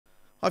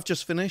I've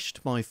just finished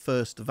my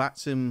first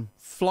VATSIM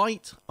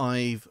flight.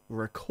 I've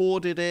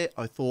recorded it.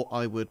 I thought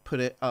I would put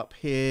it up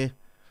here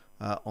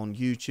on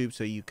YouTube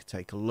so you could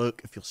take a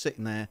look. If you're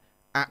sitting there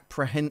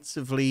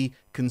apprehensively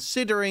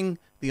considering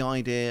the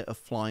idea of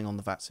flying on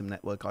the VATSIM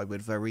network, I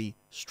would very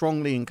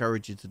strongly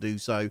encourage you to do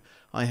so.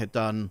 I had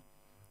done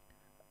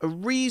a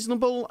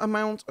reasonable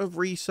amount of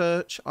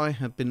research. I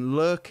have been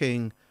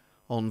lurking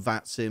on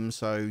VATSIM,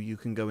 so you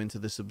can go into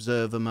this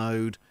observer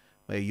mode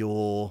where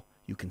you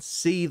can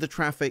see the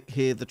traffic,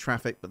 hear the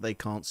traffic, but they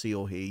can't see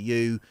or hear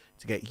you,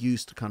 to get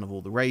used to kind of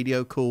all the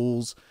radio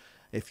calls.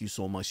 If you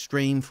saw my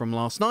stream from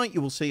last night,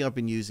 you will see I've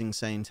been using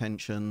Say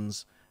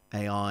Intentions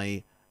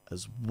AI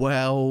as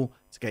well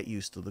to get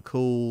used to the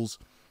calls.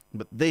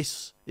 But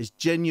this is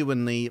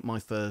genuinely my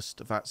first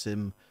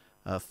VATSIM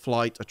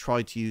flight. I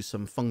tried to use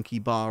some funky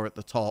bar at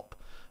the top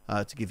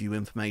to give you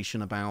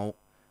information about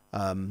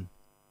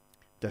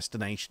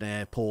destination,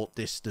 airport,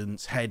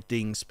 distance,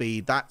 heading,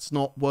 speed. That's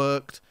not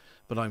worked,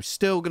 but I'm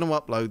still going to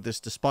upload this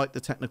despite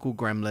the technical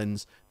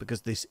gremlins,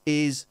 because this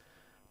is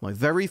my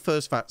very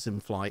first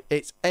VATSIM flight.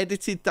 It's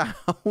edited down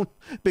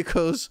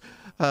because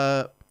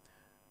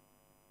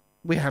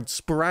we had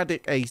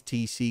sporadic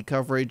ATC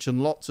coverage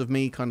and lots of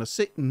me kind of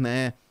sitting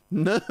there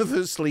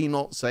nervously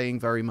not saying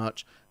very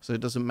much, so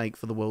it doesn't make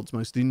for the world's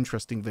most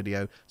interesting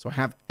video. So I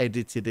have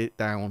edited it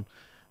down,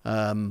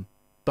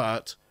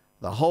 but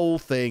the whole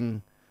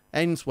thing,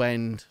 end to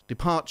end,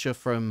 departure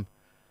from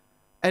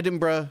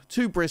Edinburgh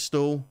to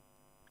Bristol,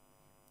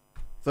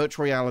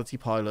 virtual reality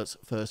pilot's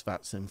first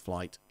VATSIM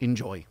flight.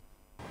 Enjoy.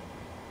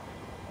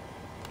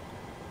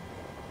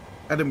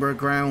 Edinburgh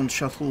ground,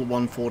 shuttle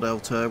 14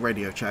 Delta,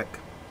 radio check.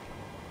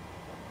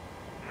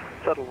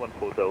 Shuttle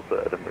 14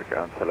 Delta, Edinburgh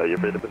ground. Hello, your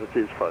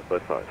availability is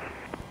 555.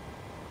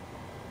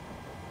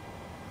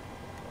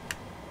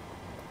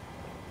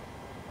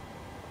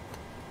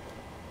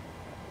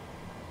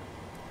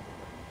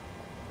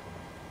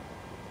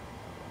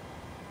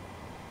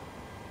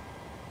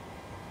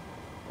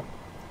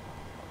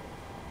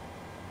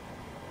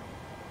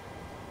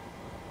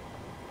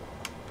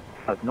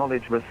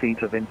 Acknowledge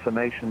receipt of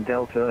information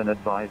Delta and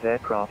advise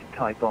aircraft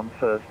type on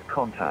first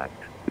contact.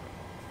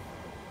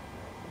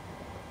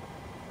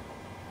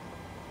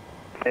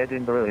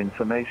 Edinburgh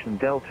information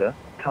Delta,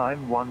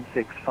 time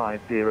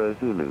 1650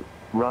 Zulu,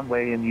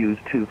 runway in use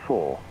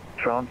 24,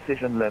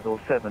 transition level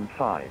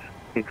 75,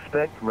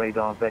 expect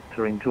radar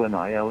vectoring to an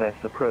ILS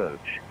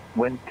approach,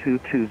 wind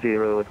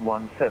 220 at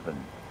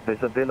 17,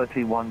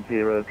 visibility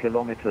 10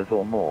 kilometers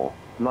or more,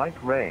 light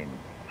rain,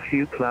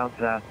 few clouds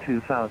at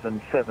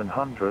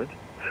 2,700,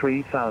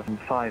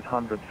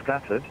 3,500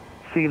 scattered,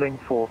 ceiling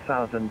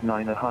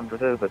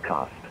 4,900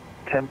 overcast,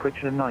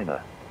 temperature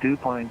 9, dew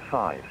point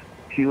 5,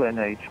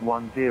 QNH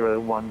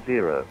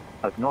 1010,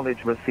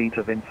 acknowledge receipt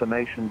of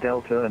information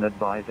Delta and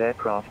advise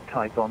aircraft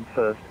type on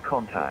first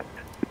contact.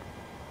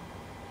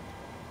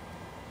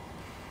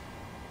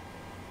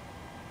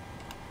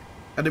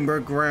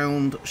 Edinburgh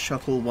ground,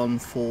 shuttle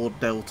 14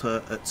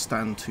 Delta at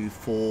stand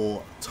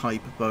 24,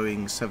 type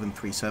Boeing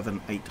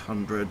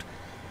 737-800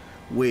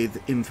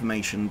 with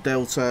information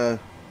Delta,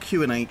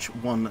 QNH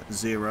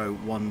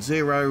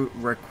 1010,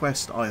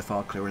 request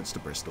IFR clearance to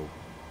Bristol.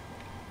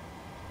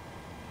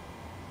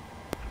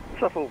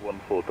 Shuttle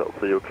 14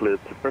 Delta, you're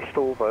cleared to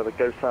Bristol via the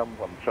GoSam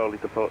 1 Charlie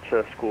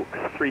departure, squawk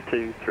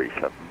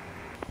 3237.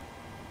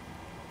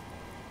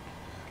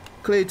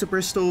 Cleared to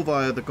Bristol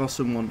via the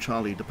GoSam 1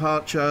 Charlie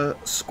departure,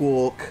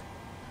 squawk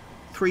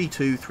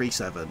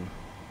 3237.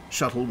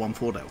 Shuttle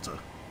 14 Delta.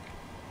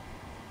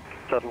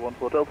 Shuttle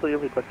 14 Delta, your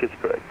feedback is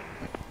correct.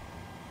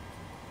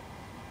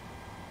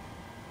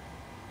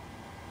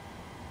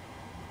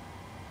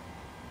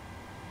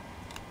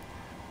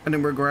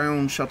 Edinburgh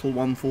ground, shuttle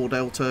 14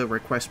 Delta,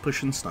 request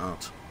push and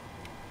start.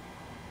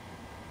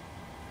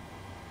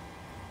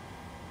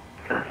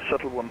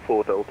 Shuttle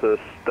 14 Delta,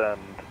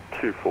 stand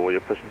 24,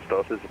 your push and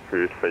start is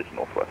approved, face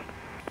northwest.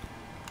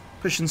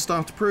 Push and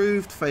start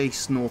approved,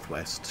 face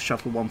northwest.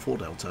 Shuttle 14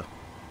 Delta.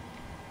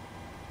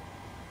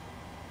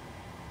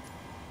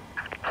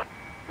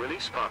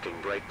 Release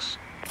parking brakes.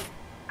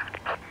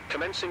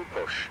 Commencing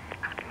push.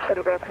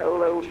 Edinburgh,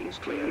 hello,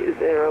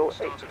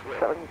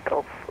 EP087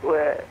 Golf,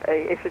 where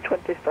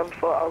AC20 stands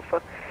for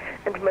Alpha.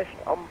 Information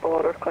on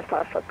board, request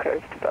IFR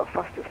clearance to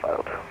Belfast is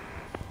filed.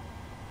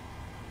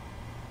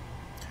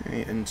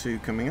 Okay,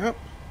 N2 coming up.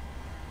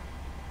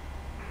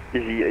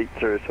 Easy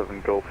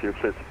 807 Golf, you're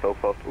cleared to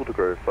Belfast,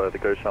 Aldergrove via the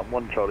GoSam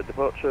 1 Charlie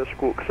departure,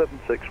 squawk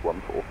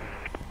 7614.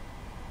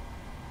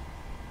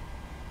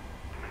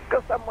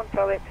 GoSam 1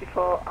 Charlie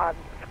 84 and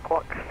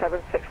squawk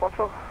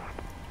 7614.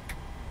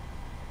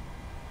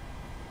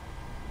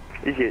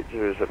 Easy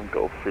 807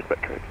 Golf,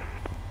 feedback correct.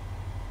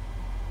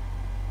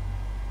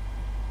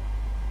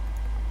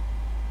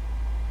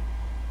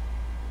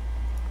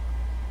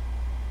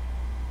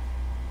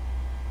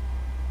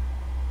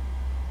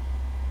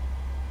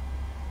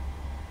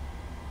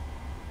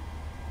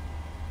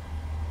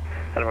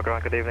 Edinburgh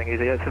ground, good evening,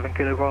 easy 87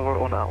 Kilo Bravo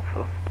 1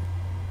 Alpha.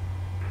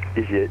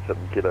 Easy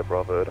 87 Kilo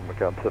Bravo, Edinburgh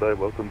Ground today.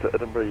 Welcome to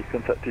Edinburgh. You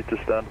contacted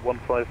to stand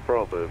 15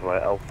 Bravo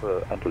via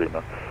Alpha and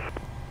Lima.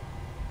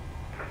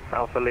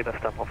 Alpha Lima,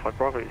 stand 15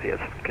 Bravo, easy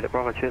 87 Kilo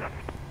Bravo, cheers.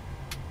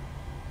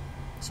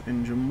 It's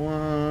engine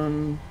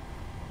 1.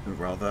 Or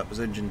rather, that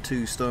was engine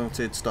 2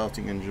 started,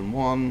 starting engine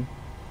 1.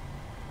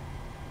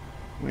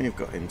 We've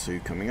got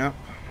N2 coming up.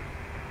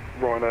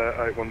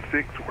 Ryanair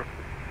 816,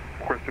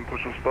 requesting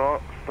push and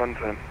start, stand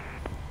 10.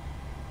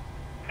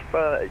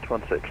 Ryanair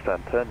 816,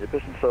 stand 10. Your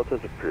business start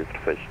is approved,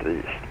 face to the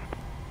east.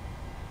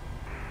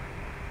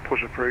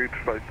 Push approved,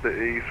 face to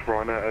the east,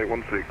 Ryanair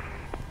 816.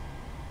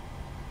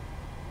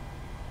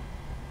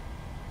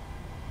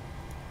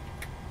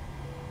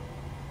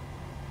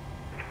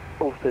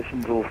 All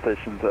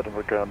stations,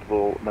 Edinburgh Ground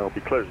will now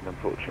be closing,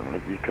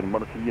 unfortunately. You can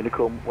monitor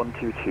Unicorn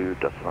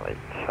 122.8.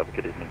 Have a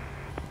good evening.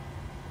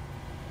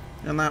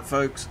 And that,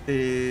 folks,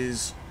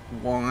 is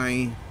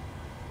why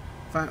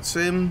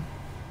VATSIM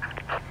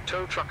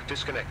Tow truck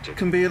disconnected.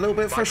 can be a little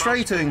bit Bypass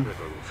frustrating.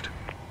 removed.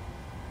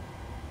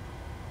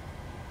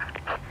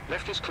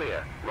 Left is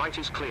clear, right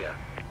is clear.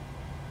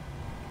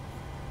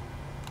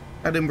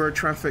 Edinburgh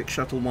traffic,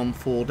 shuttle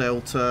 14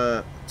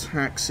 Delta,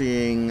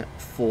 taxiing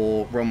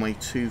for runway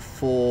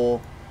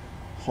 24,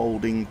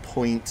 holding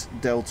point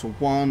Delta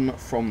 1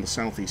 from the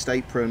southeast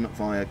apron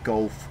via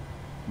Golf,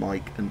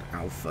 Mike and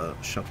Alpha,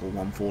 shuttle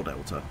 14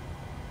 Delta.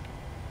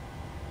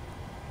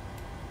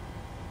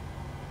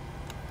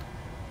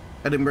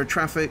 Edinburgh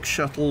traffic,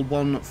 shuttle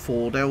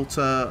 14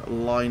 Delta,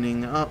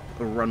 lining up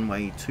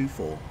runway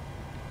 24.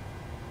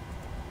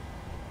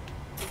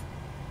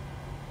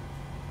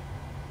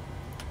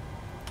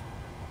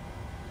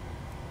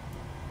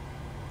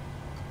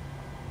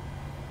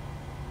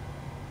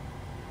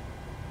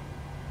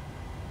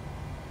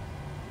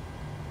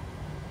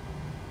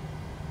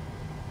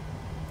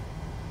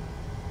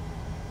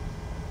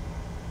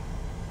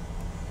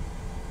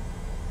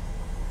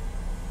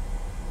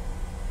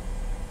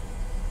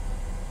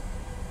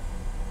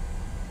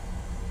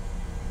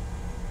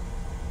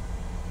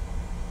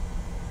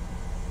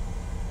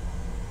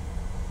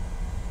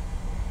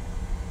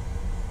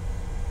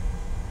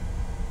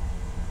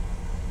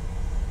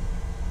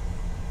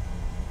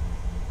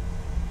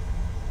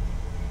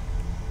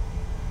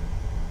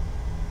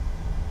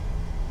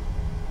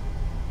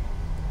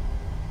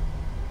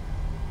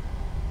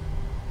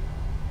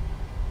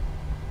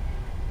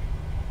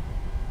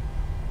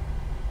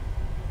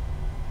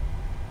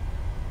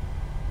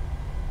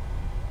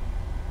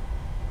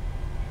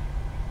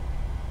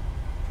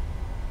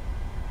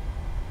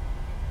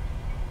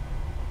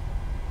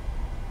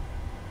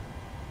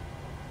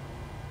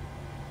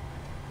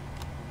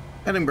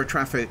 Edinburgh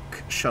traffic,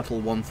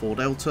 shuttle 14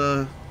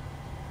 Delta,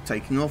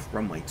 taking off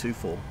runway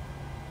 24.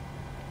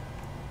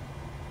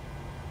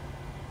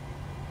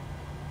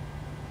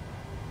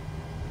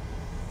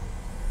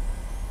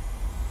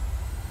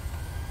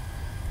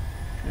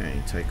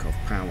 Okay, takeoff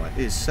power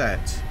is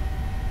set.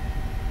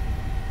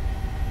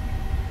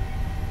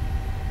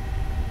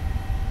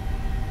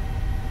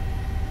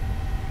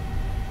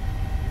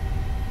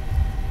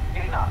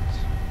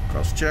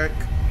 Cross check.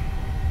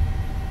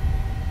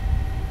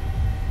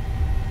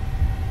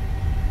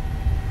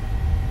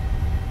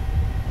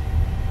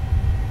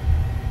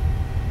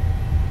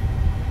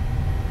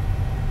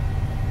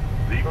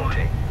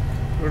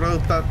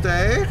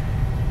 Rotate.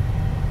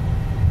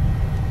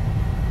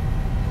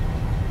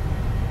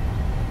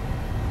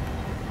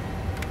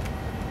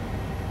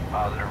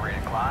 Positive rate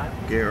of climb.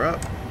 Gear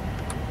up.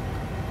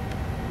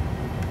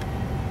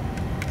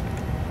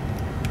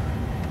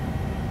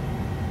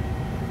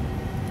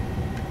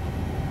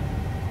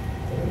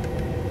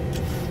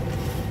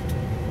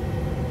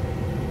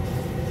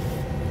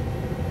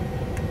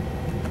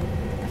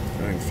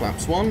 Going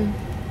flaps 1.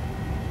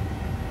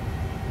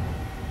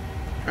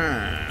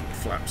 And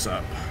flaps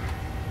up.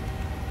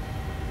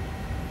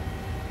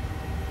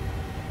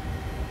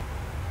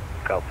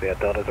 Golf Sierra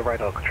Delta, the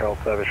radar control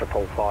service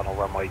report final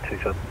runway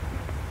 27.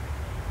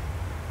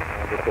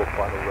 Report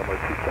final runway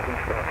 27,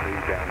 start new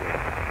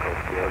downwind.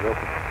 Golf Sierra,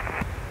 welcome.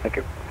 Thank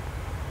you.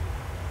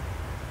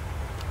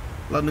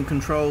 London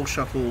Control,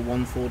 shuttle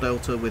 14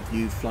 Delta with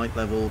you, flight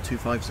level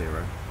 250.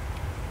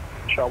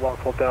 Shuttle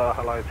 14 Delta,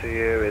 hello to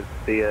you. Is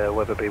the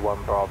Weatherby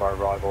 1 Bravo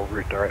arrival,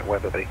 route direct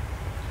Weatherby.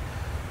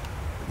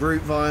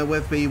 Route via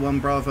Weatherby 1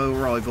 Bravo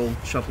arrival,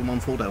 shuttle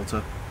 14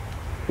 Delta.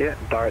 Yeah,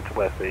 direct to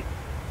Weatherby.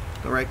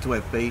 Direct to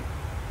Weatherby,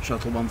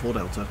 shuttle 14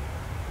 Delta.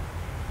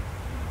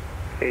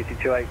 Easy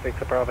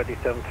 286 Bravo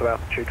descend to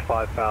altitude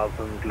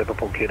 5000,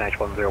 Liverpool QNH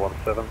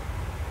 1017.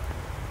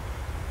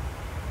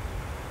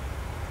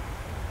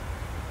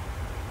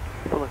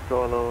 Select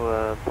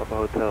Solo, Papa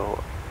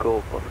Hotel,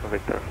 Golf, Oscar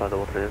Victor, flight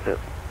level 30.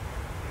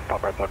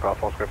 Papa Hotel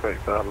Golf Oscar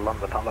Victor,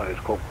 London hello, is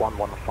called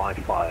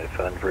 1155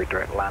 and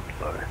redirect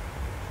Lamso.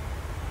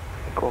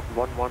 Golf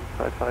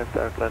 1155,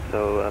 direct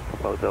Lanso,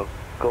 Papa Hotel,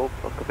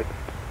 Golf, Oscar Victor.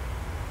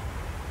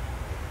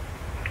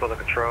 For the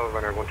control,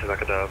 runner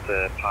 12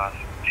 Delta, pass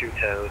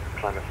 2000,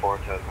 climate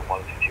 4000,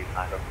 122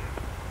 Tango.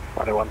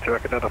 Runner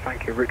 12 Delta,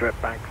 thank you,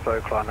 redirect bank, so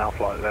climb now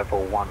flight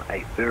level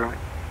 180.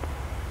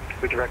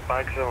 Redirect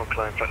back zone,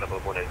 climb flight level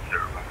 180.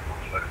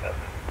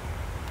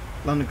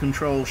 London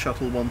Control,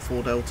 Shuttle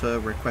 14 Delta,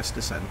 request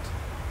descent.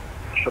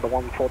 Shuttle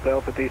 14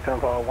 Delta,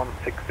 descent via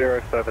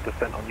 160, further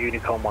descent on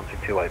Unicom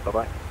 1228,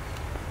 bye-bye.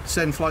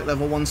 Descend flight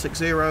level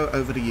 160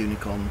 over to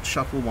Unicom,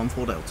 Shuttle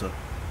 14 Delta.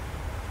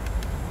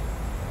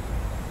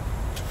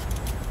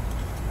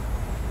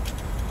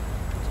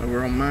 So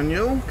we're on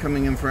manual,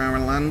 coming in for our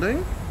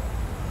landing.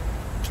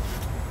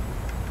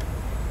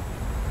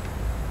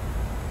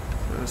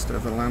 First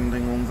ever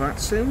landing on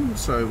VATSIM,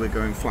 so we're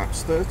going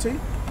flaps 30.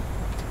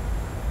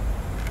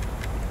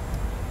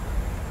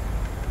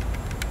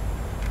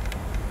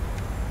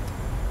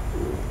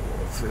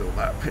 Feel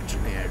that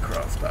pitching the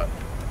aircraft up.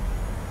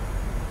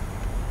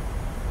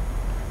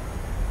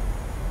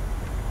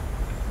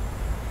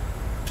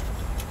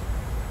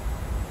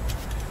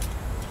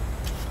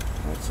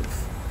 Lots of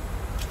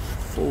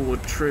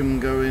forward trim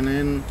going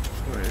in,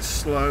 very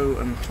slow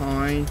and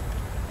high.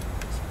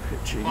 It's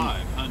pitching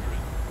 500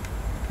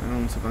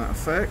 down to that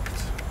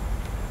effect.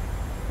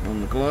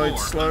 On the glide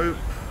slope.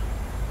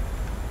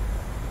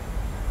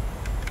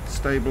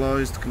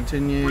 Stabilised,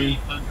 continue.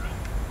 300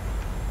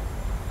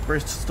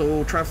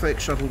 Bristol traffic,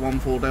 Shuttle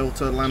 14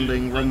 Delta,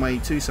 landing runway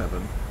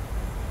 27.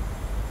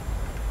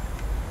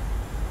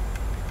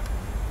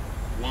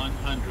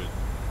 100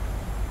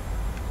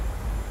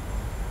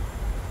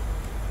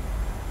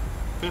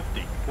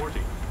 50 40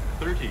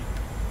 30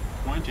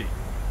 20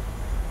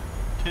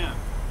 10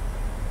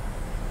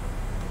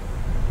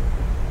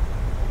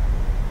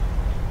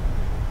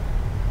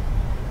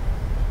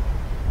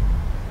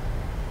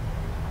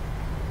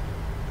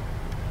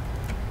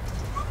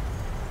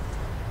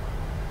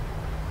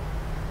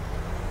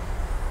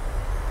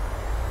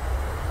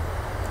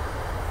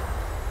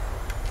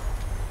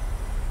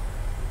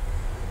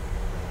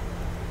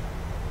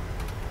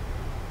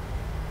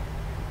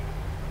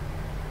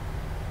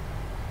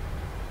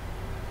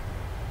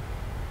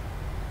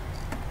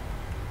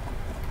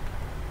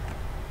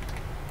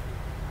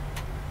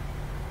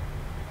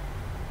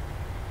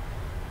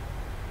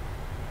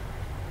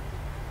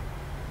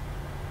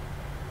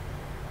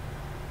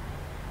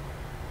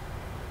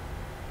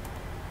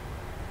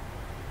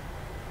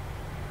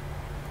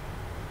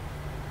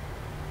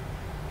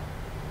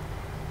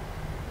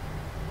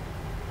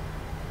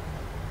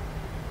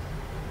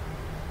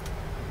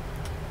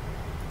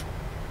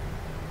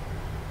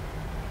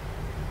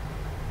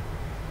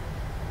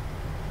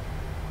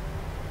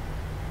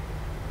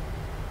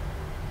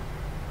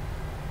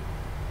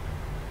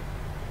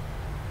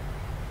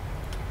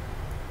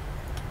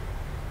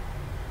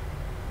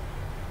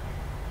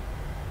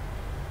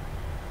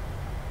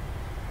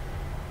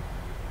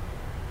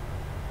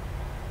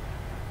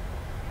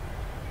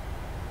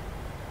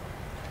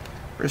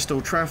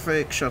 Bristol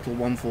traffic, Shuttle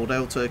 14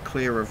 Delta,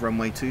 clear of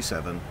runway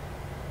 27.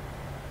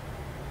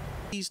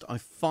 I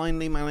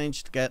finally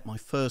managed to get my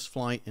first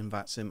flight in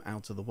VATSIM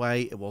out of the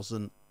way. It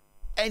wasn't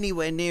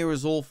anywhere near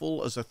as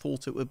awful as I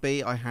thought it would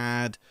be. I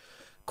had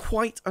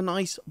quite a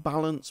nice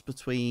balance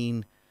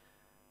between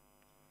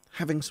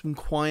having some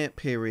quiet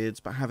periods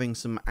but having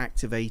some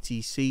active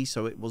ATC,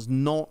 so it was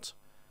not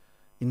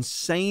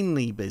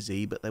insanely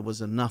busy, but there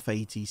was enough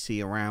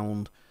ATC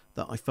around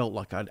that I felt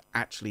like I'd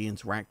actually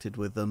interacted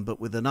with them, but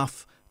with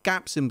enough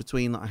gaps in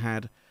between that I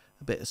had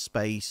a bit of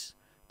space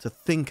to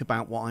think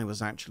about what I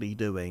was actually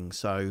doing.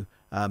 So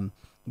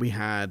we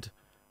had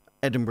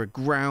Edinburgh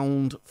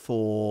ground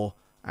for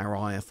our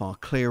IFR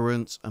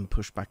clearance and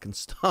pushback and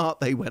start.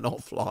 They went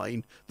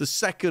offline. The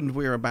second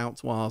we were about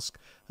to ask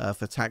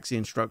for taxi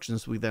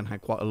instructions, we then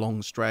had quite a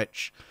long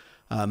stretch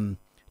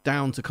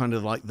down to kind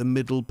of like the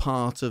middle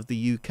part of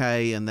the UK,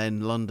 and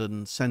then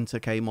London Centre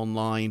came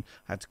online.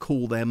 Had to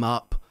call them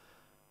up.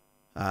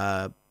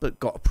 But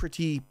got a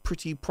pretty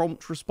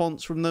prompt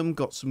response from them.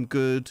 Got some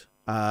good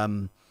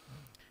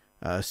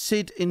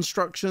SID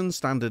instructions,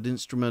 standard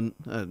instrument,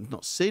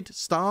 not SID,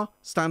 STAR,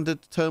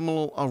 standard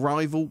terminal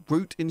arrival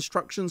route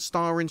instructions,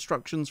 STAR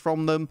instructions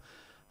from them.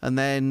 And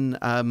then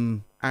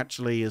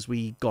actually, as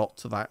we got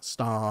to that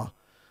STAR,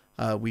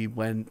 we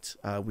went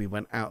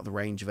out of the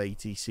range of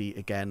ATC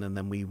again, and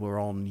then we were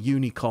on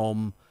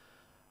Unicom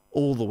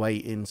all the way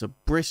into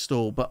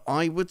Bristol. But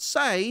I would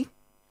say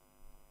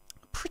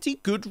pretty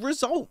good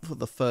result for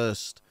the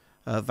first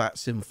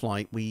VATSIM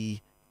flight.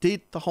 We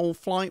did the whole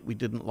flight. We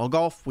didn't log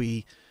off.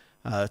 We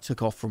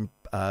took off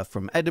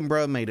from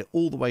Edinburgh, made it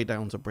all the way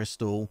down to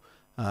Bristol,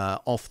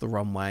 off the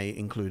runway,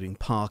 including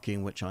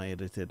parking, which I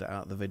edited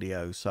out of the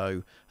video.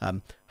 So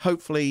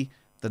hopefully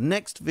the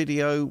next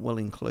video will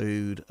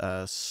include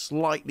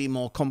slightly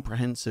more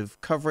comprehensive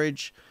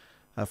coverage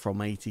from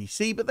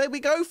ATC. But there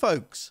we go,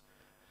 folks.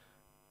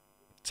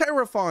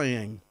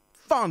 Terrifying,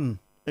 fun,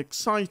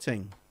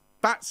 exciting.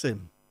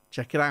 VATSIM,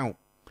 check it out.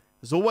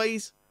 As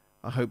always,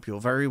 I hope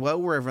you're very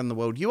well wherever in the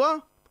world you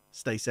are.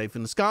 Stay safe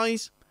in the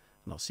skies,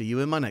 and I'll see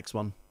you in my next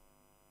one.